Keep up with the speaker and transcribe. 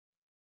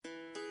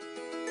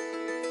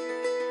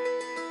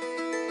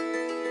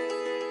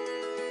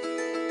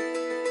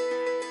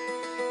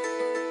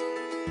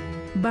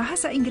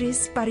Bahasa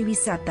Inggris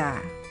Pariwisata.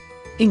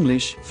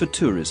 English for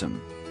tourism.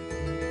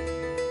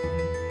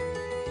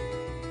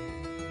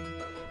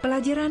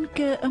 Pelajaran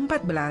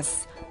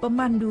ke-14,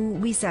 Pemandu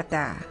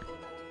Wisata.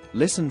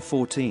 Lesson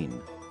 14,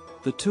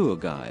 The Tour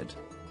Guide.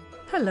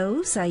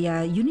 Halo,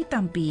 saya Yuni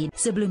Tampi.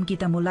 Sebelum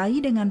kita mulai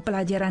dengan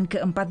pelajaran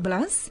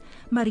ke-14,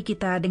 mari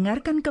kita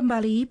dengarkan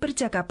kembali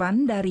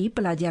percakapan dari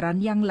pelajaran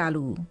yang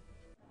lalu.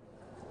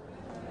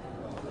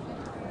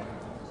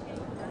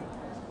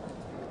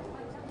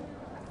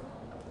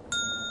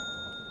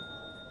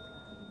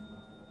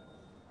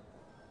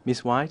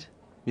 Miss White,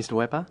 Mr.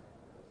 Webber,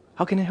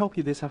 how can I help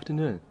you this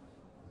afternoon?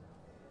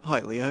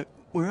 Hi, Leo.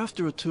 We're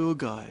after a tour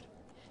guide.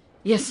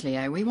 Yes,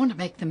 Leo, we want to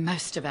make the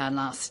most of our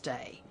last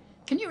day.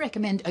 Can you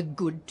recommend a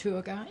good tour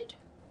guide?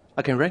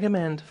 I can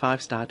recommend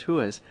 5-star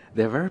tours.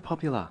 They're very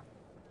popular.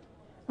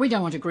 We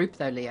don't want a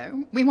group, though,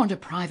 Leo. We want a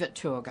private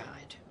tour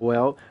guide.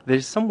 Well,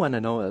 there's someone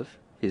I know of.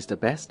 He's the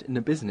best in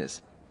the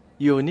business.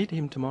 You'll need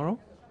him tomorrow?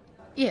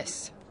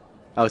 Yes.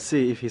 I'll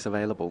see if he's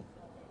available.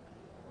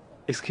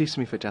 Excuse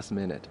me for just a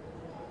minute.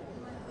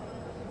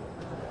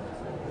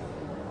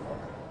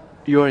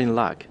 You're in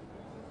luck.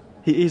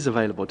 He is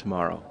available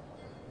tomorrow.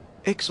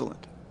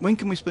 Excellent. When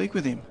can we speak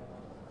with him?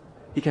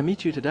 He can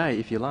meet you today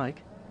if you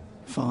like.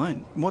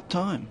 Fine. What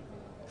time?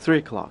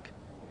 3 o'clock.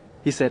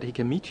 He said he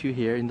can meet you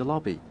here in the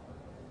lobby.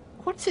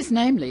 What's his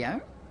name, Leo?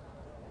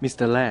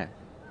 Mr. Le.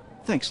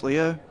 Thanks,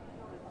 Leo.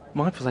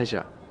 My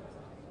pleasure.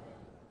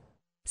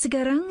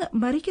 Sekarang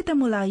mari kita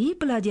mulai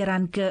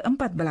pelajaran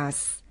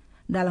ke-14.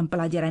 Dalam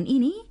pelajaran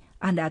ini,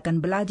 Anda akan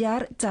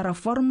belajar cara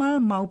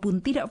formal maupun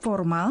tidak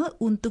formal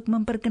untuk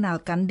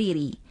memperkenalkan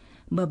diri,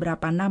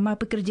 beberapa nama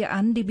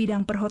pekerjaan di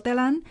bidang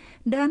perhotelan,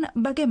 dan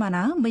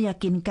bagaimana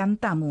meyakinkan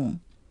tamu.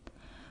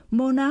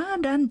 Mona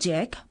dan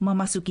Jack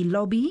memasuki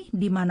lobi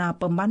di mana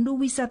pemandu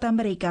wisata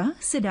mereka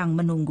sedang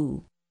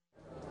menunggu.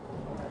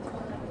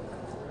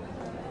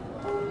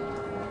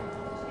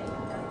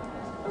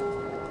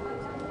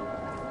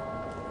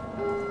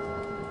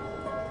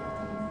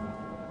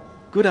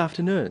 Good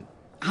afternoon.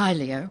 Hi,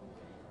 Leo.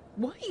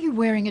 Why are you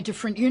wearing a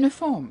different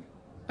uniform?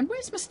 And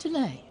where's Mr.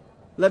 Lay?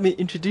 Let me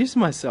introduce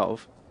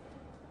myself.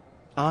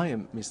 I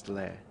am Mr.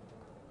 Le.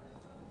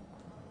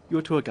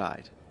 Your tour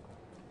guide.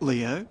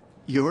 Leo,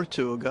 you're a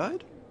tour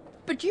guide?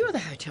 But you're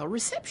the hotel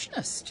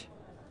receptionist.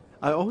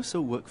 I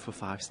also work for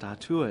 5-star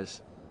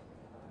tours.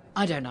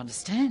 I don't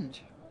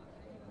understand.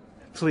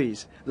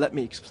 Please, let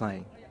me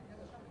explain.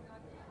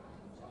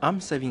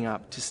 I'm saving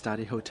up to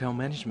study hotel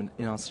management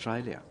in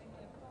Australia.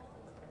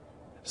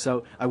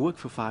 So, I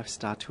work for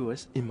 5-star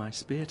tours in my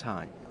spare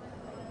time.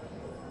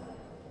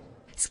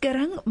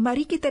 Sekarang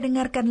mari kita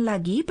dengarkan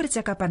lagi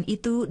percakapan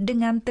itu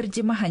dengan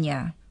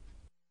terjemahannya.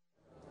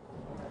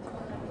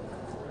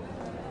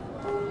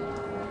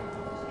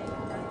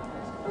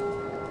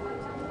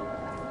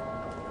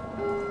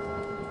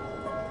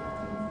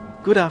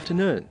 Good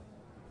afternoon.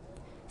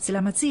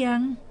 Selamat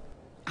siang.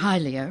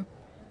 Hi, Leo.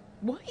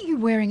 Why are you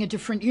wearing a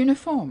different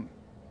uniform?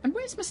 And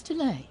where's Mr.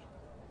 Lay?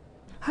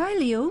 Hai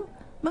Leo,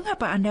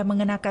 mengapa Anda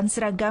mengenakan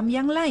seragam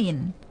yang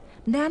lain?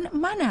 Dan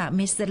mana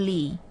Mr.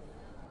 Lee?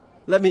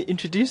 Let me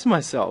introduce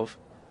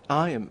myself.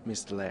 I am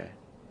Mr. Le.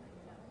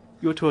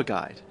 Your tour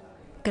guide.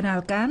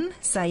 Kenalkan,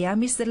 saya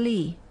Mr.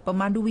 Lee,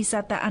 pemandu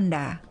wisata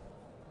Anda.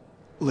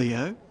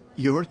 Leo,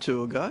 you're a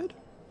tour guide?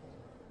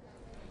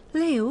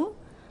 Leo,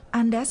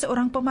 Anda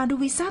seorang pemandu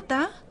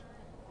wisata?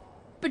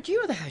 But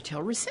you're the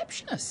hotel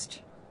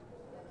receptionist.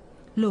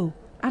 Loh,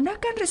 Anda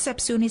kan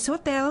resepsionis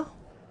hotel.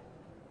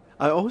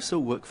 I also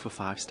work for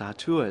 5-star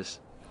tours.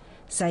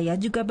 Saya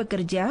juga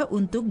bekerja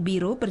untuk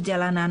Biro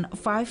Perjalanan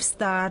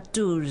 5-Star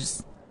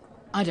Tours.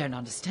 I don't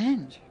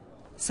understand.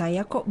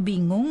 Saya kok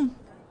bingung.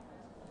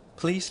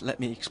 Please let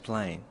me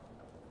explain.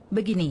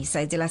 Begini,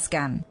 saya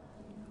jelaskan.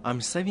 I'm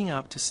saving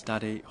up to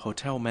study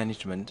hotel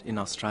management in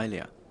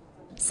Australia.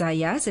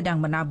 Saya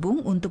sedang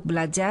menabung untuk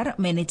belajar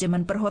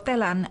manajemen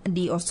perhotelan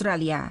di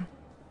Australia.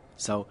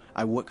 So,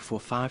 I work for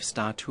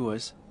 5-star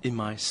tours in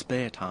my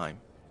spare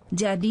time.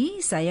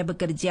 Jadi, saya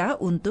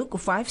bekerja untuk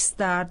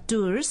 5-Star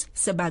Tours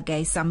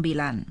sebagai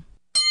sambilan.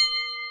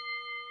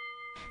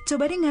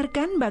 Coba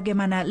dengarkan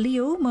bagaimana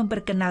Leo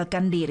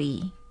memperkenalkan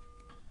diri.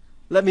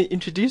 Let me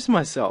introduce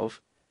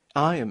myself.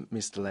 I am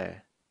Mr.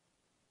 Le.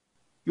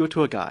 Your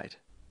tour guide.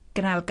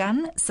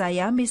 Kenalkan,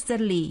 saya Mr.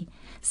 Lee.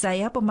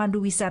 Saya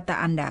pemandu wisata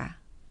Anda.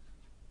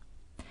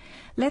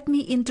 Let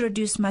me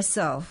introduce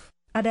myself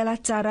adalah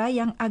cara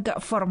yang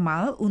agak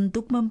formal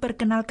untuk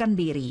memperkenalkan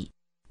diri.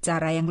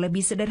 Cara yang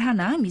lebih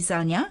sederhana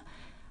misalnya,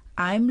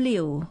 I'm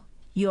Leo,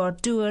 your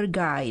tour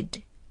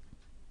guide.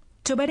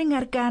 Coba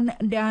dengarkan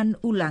dan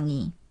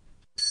ulangi.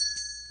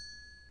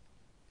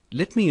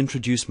 Let me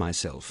introduce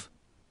myself.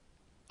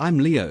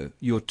 I'm Leo,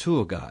 your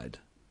tour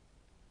guide.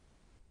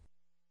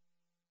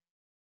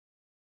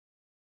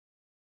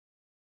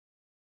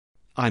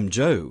 I'm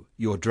Joe,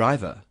 your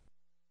driver.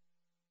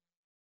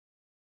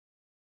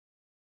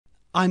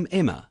 I'm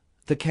Emma,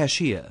 the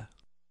cashier.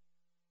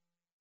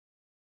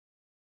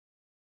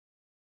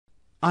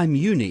 I'm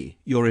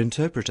Uni, your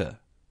interpreter.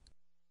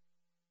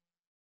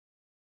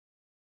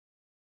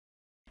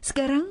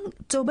 Sekarang,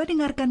 coba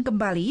dengarkan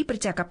kembali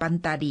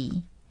percakapan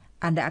tadi.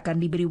 Anda akan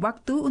diberi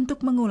waktu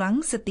untuk mengulang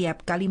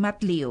setiap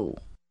kalimat Leo.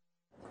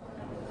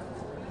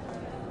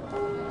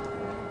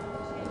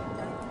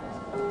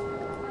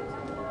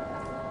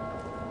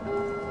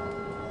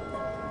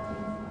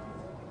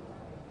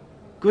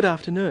 Good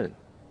afternoon.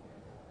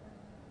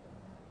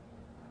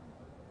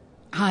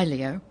 Hi,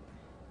 Leo.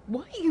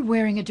 Why are you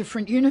wearing a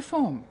different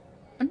uniform?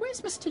 And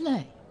where's Mr.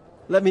 Lay?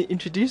 Let me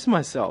introduce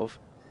myself.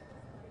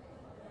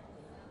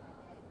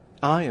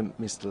 I am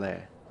Mr.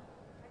 Lair,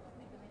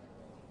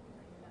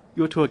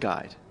 your tour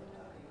guide.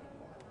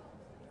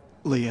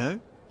 Leo,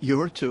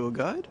 you're a tour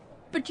guide?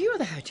 But you're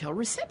the hotel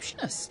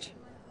receptionist.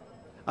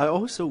 I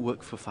also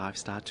work for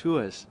 5-star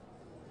tours.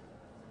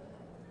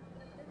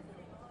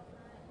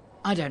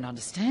 I don't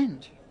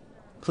understand.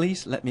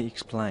 Please let me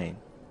explain.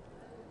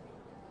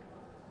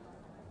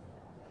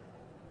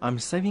 I'm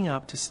saving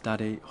up to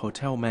study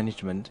hotel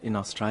management in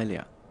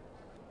Australia.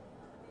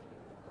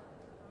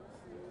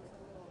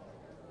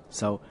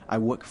 So I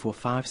work for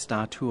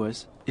 5-star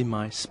tours in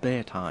my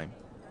spare time.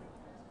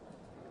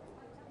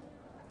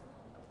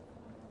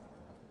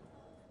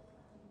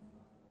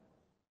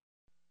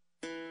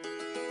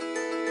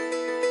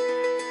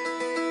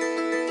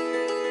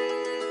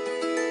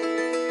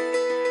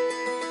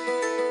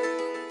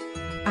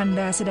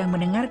 Anda sedang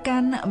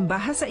mendengarkan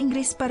Bahasa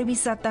Inggris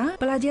Pariwisata,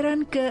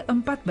 pelajaran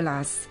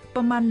ke-14,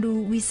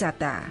 Pemandu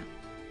Wisata.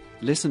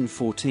 Lesson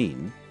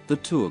 14, the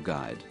tour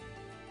guide.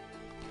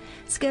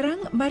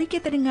 Sekarang, mari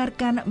kita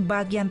dengarkan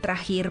bagian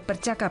terakhir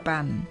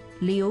percakapan.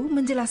 Leo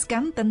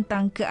menjelaskan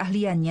tentang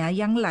keahliannya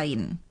yang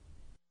lain.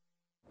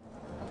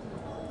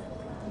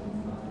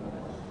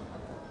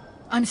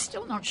 I'm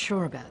still not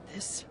sure about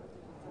this.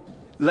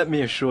 Let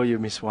me assure you,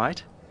 Miss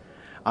White,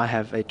 I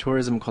have a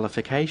tourism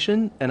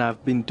qualification and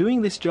I've been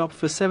doing this job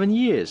for 7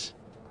 years.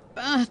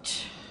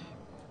 But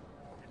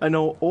I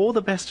know all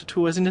the best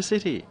tours in the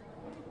city.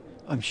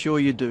 I'm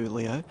sure you do,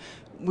 Leo.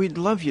 We'd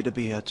love you to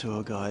be our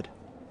tour guide.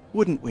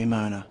 Wouldn't we,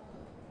 Mona?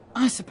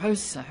 I suppose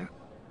so.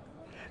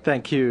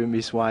 Thank you,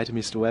 Miss White,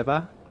 Mr.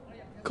 Webber.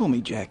 Call me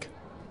Jack.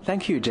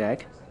 Thank you,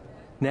 Jack.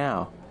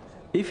 Now,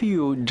 if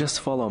you just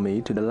follow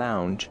me to the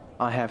lounge,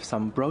 I have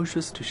some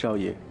brochures to show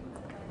you.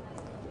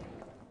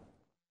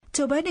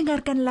 Coba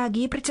dengarkan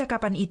lagi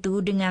percakapan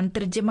itu dengan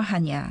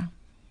terjemahannya.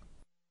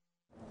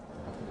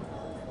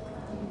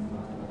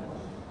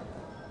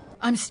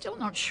 I'm still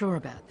not sure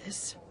about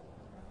this.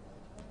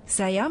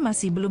 Saya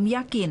masih belum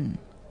yakin.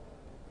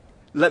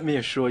 Let me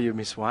assure you,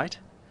 Miss White,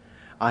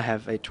 I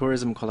have a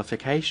tourism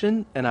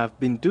qualification and I've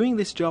been doing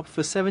this job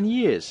for 7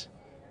 years.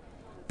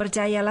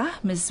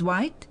 Percayalah, Miss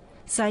White,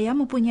 saya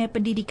mempunyai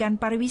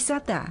pendidikan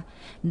pariwisata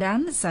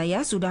dan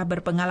saya sudah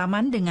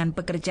berpengalaman dengan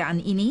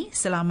pekerjaan ini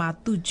selama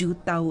 7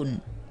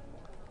 tahun.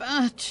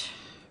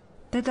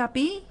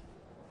 Tetapi,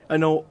 I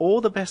know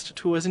all the best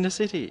tours in the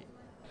city.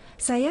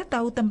 saya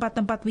tahu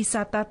tempat-tempat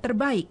wisata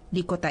terbaik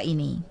di kota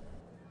ini.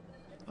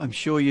 I'm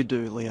sure you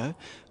do, Leo.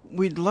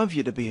 We'd love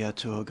you to be our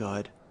tour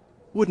guide.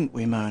 Wouldn't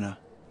we, Mona?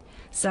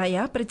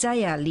 Saya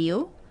percaya,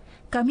 Leo.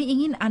 Kami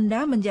ingin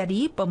Anda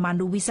menjadi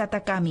pemandu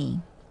wisata kami.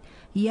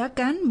 Ya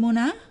kan,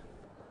 Mona?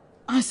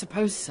 I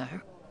suppose so.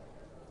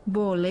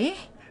 Boleh.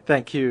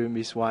 Thank you,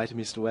 Miss White,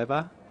 Mr.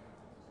 Webber.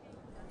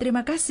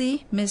 Terima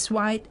kasih, Miss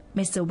White,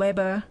 Mr.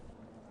 Webber.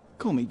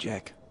 Call me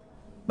Jack.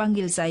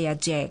 Panggil saya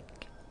Jack.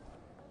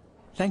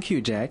 Thank you,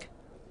 Jack.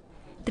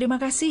 Terima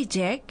kasih,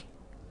 Jack.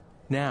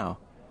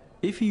 Now,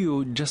 if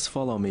you just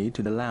follow me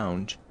to the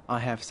lounge, I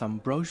have some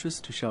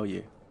brochures to show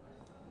you.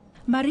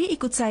 Mari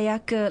ikut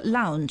saya ke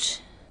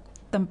lounge,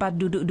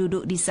 tempat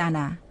duduk-duduk di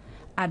sana.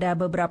 Ada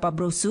beberapa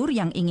brosur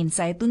yang ingin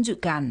saya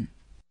tunjukkan.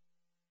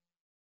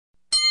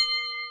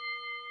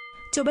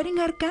 Coba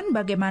dengarkan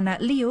bagaimana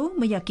Leo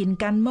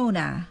meyakinkan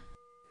Mona.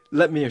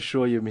 Let me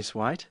assure you, Miss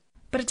White,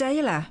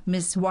 Percayalah,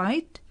 Miss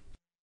White,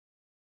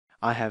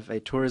 I have a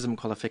tourism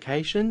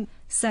qualification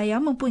saya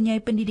mempunyai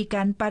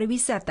pendidikan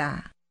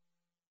pariwisata.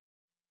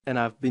 and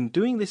I've been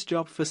doing this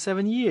job for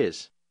 7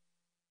 years.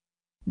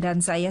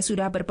 Dan saya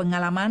sudah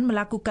berpengalaman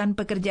melakukan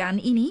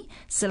pekerjaan ini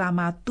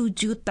selama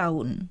 7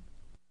 tahun.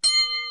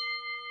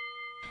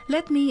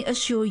 Let me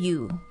assure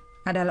you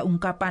adalah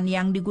ungkapan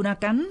yang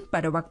digunakan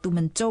pada waktu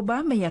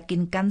mencoba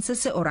meyakinkan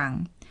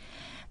seseorang.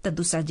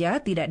 Tentu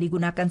saja tidak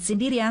digunakan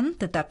sendirian,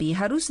 tetapi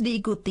harus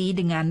diikuti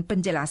dengan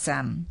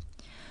penjelasan.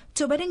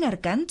 Coba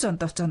dengarkan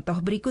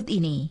contoh-contoh berikut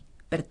ini.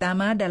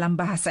 Pertama dalam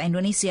bahasa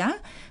Indonesia,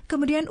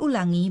 kemudian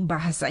ulangi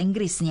bahasa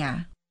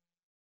Inggrisnya.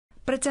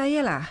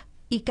 Percayalah,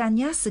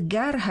 ikannya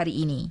segar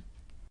hari ini.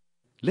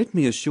 Let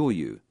me assure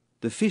you,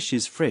 the fish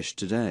is fresh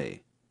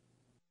today.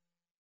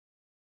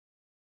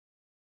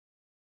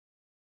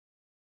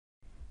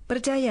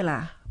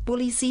 Percayalah,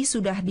 polisi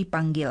sudah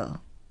dipanggil.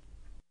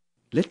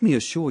 Let me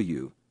assure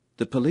you,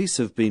 the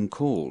police have been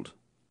called.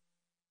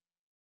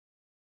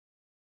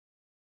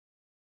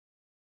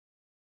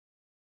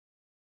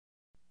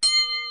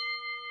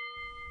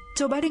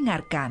 Coba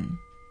dengarkan.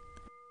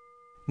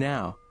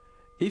 Now,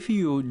 if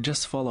you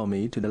just follow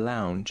me to the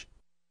lounge,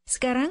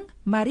 Sekarang,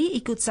 mari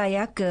ikut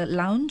saya ke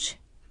lounge.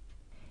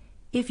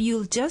 if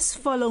you'll just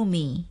follow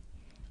me.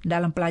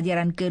 Dalam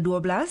pelajaran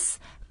ke-12,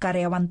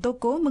 karyawan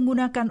toko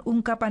menggunakan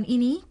ungkapan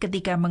ini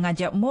ketika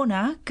mengajak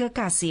Mona ke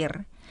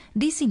kasir.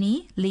 Di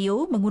sini,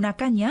 Leo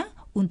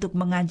menggunakannya untuk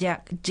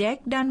mengajak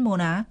Jack dan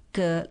Mona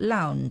ke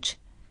lounge.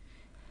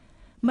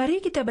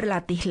 Mari kita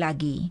berlatih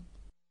lagi.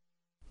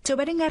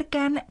 Coba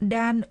dengarkan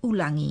dan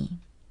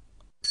ulangi.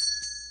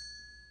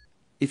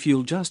 If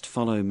you'll just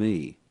follow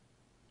me.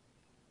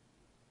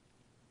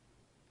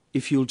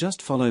 If you'll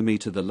just follow me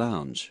to the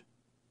lounge.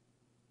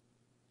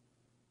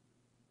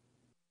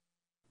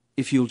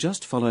 If you'll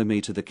just follow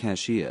me to the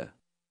cashier.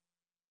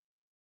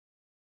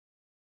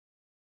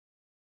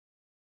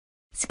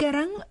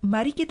 Sekarang,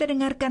 mari kita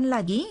dengarkan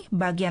lagi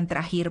bagian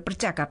terakhir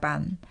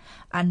percakapan.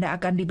 Anda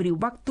akan diberi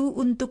waktu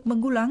untuk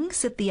mengulang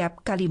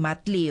setiap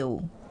kalimat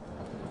Leo.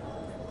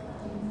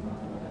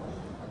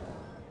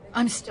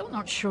 I'm still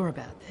not sure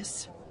about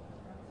this.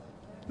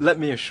 Let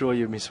me assure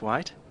you, Miss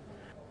White,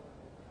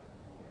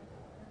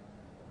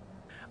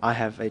 I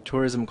have a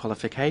tourism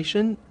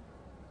qualification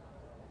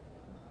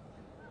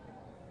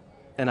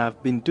and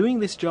I've been doing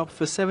this job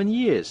for 7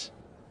 years.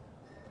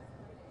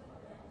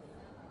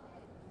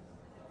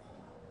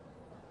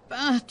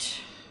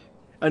 But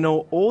I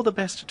know all the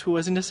best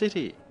tours in the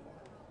city.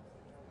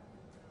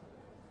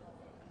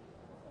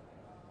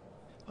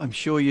 I'm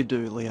sure you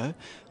do, Leo.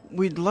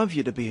 We'd love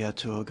you to be our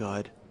tour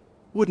guide.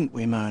 Wouldn't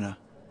we, Mona?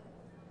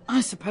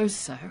 I suppose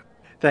so.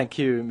 Thank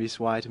you, Miss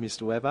White and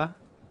Mr. Webber.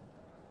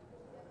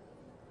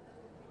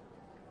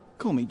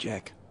 Call me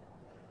Jack.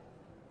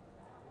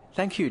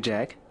 Thank you,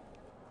 Jack.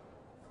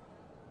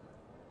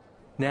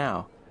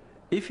 Now,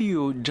 if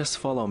you just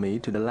follow me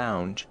to the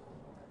lounge,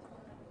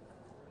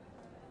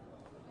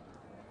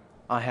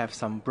 I have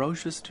some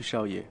brochures to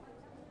show you.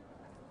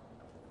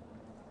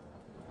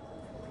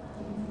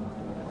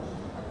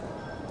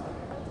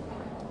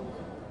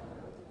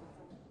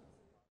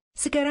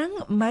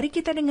 Sekarang, mari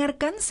kita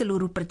dengarkan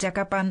seluruh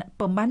percakapan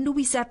pemandu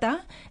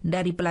wisata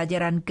dari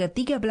pelajaran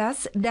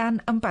ke-13 dan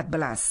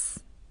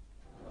 14.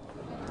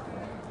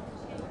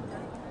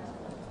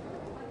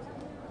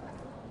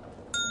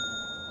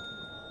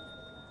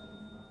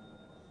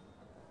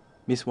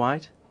 Miss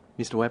White,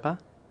 Mr. Webber,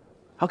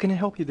 how can I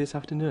help you this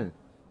afternoon?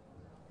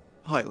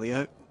 Hi,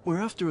 Leo.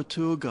 We're after a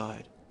tour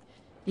guide.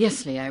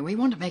 Yes, Leo, we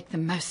want to make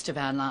the most of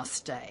our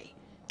last day.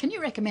 Can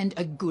you recommend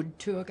a good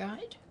tour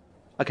guide?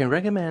 I can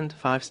recommend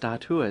 5-star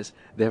tours.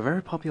 They're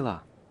very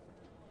popular.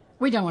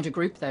 We don't want a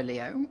group, though,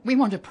 Leo. We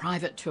want a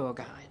private tour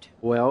guide.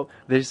 Well,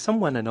 there's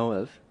someone I know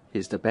of.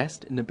 He's the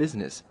best in the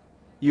business.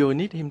 You'll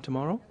need him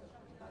tomorrow?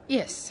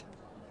 Yes.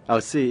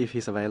 I'll see if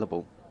he's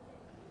available.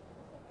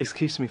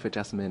 Excuse me for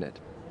just a minute.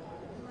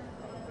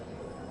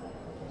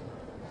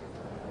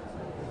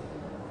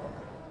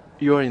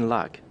 You're in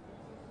luck.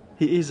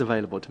 He is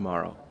available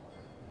tomorrow.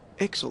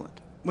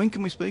 Excellent. When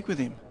can we speak with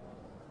him?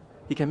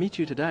 He can meet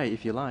you today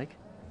if you like.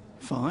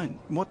 Fine.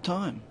 What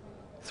time?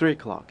 3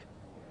 o'clock.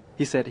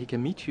 He said he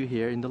can meet you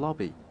here in the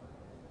lobby.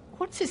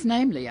 What's his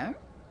name, Leo?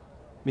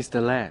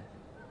 Mr. Lair.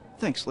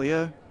 Thanks,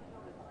 Leo.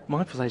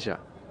 My pleasure.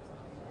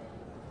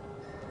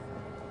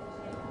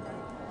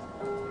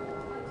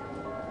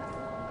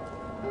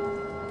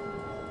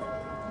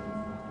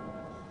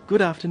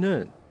 Good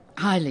afternoon.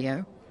 Hi,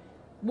 Leo.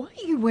 Why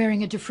are you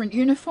wearing a different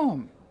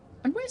uniform?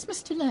 And where's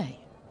Mr. Lay?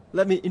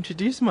 Let me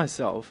introduce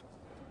myself.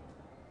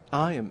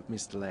 I am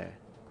Mr. Lair,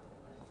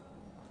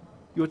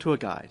 your tour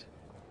guide.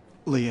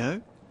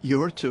 Leo,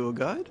 you're a tour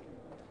guide?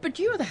 But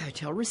you're the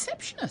hotel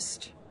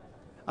receptionist.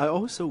 I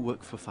also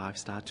work for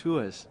 5-star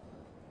tours.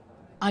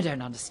 I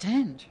don't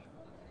understand.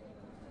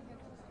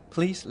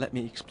 Please let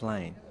me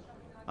explain.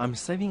 I'm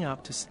saving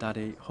up to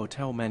study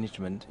hotel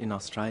management in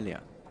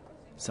Australia.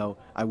 So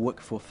I work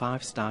for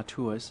 5-star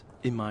tours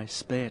in my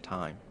spare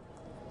time.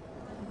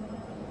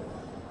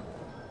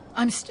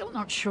 I'm still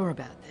not sure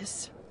about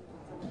this.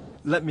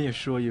 Let me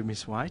assure you,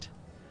 Miss White,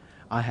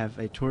 I have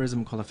a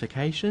tourism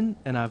qualification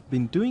and I've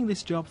been doing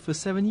this job for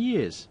 7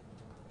 years.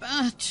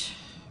 But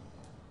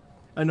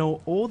I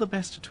know all the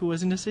best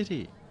tours in the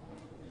city.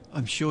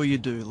 I'm sure you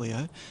do,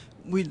 Leo.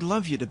 We'd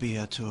love you to be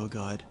our tour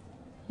guide.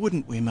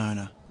 Wouldn't we,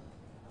 Mona?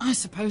 I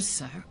suppose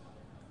so.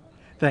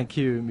 Thank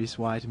you, Miss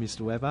White and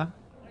Mr. Webber.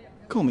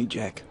 Call me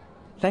Jack.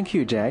 Thank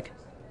you, Jack.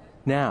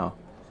 Now,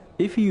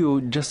 if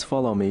you just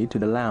follow me to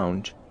the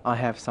lounge, I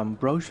have some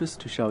brochures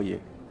to show you.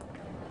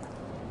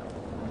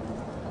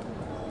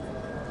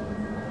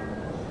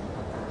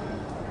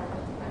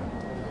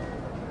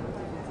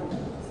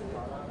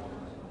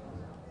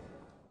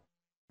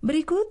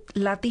 Berikut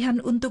latihan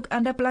untuk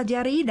Anda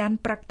pelajari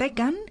dan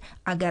praktekkan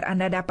agar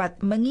Anda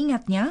dapat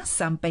mengingatnya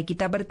sampai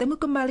kita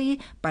bertemu kembali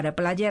pada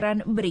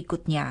pelajaran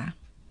berikutnya.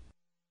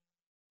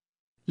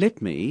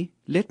 Let me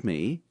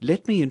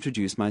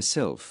introduce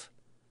myself.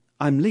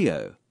 I'm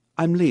Leo,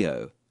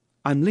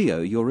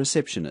 your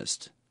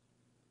receptionist.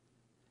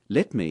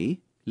 Let me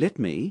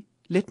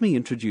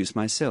introduce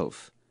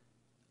myself.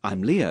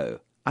 I'm Leo,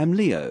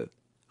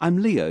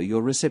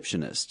 your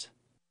receptionist.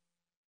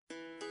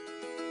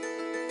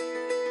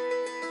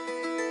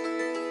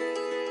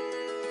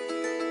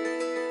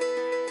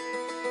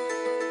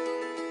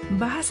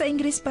 Bahasa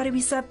Inggris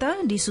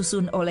Pariwisata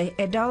disusun oleh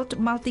Adult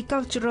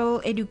Multicultural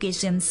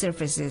Education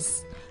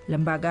Services,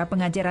 lembaga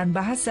pengajaran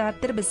bahasa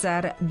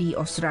terbesar di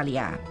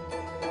Australia.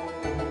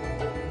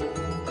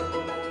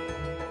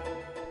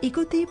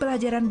 Ikuti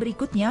pelajaran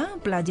berikutnya,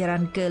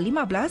 pelajaran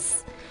ke-15,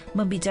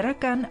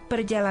 membicarakan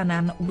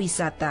perjalanan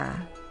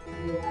wisata.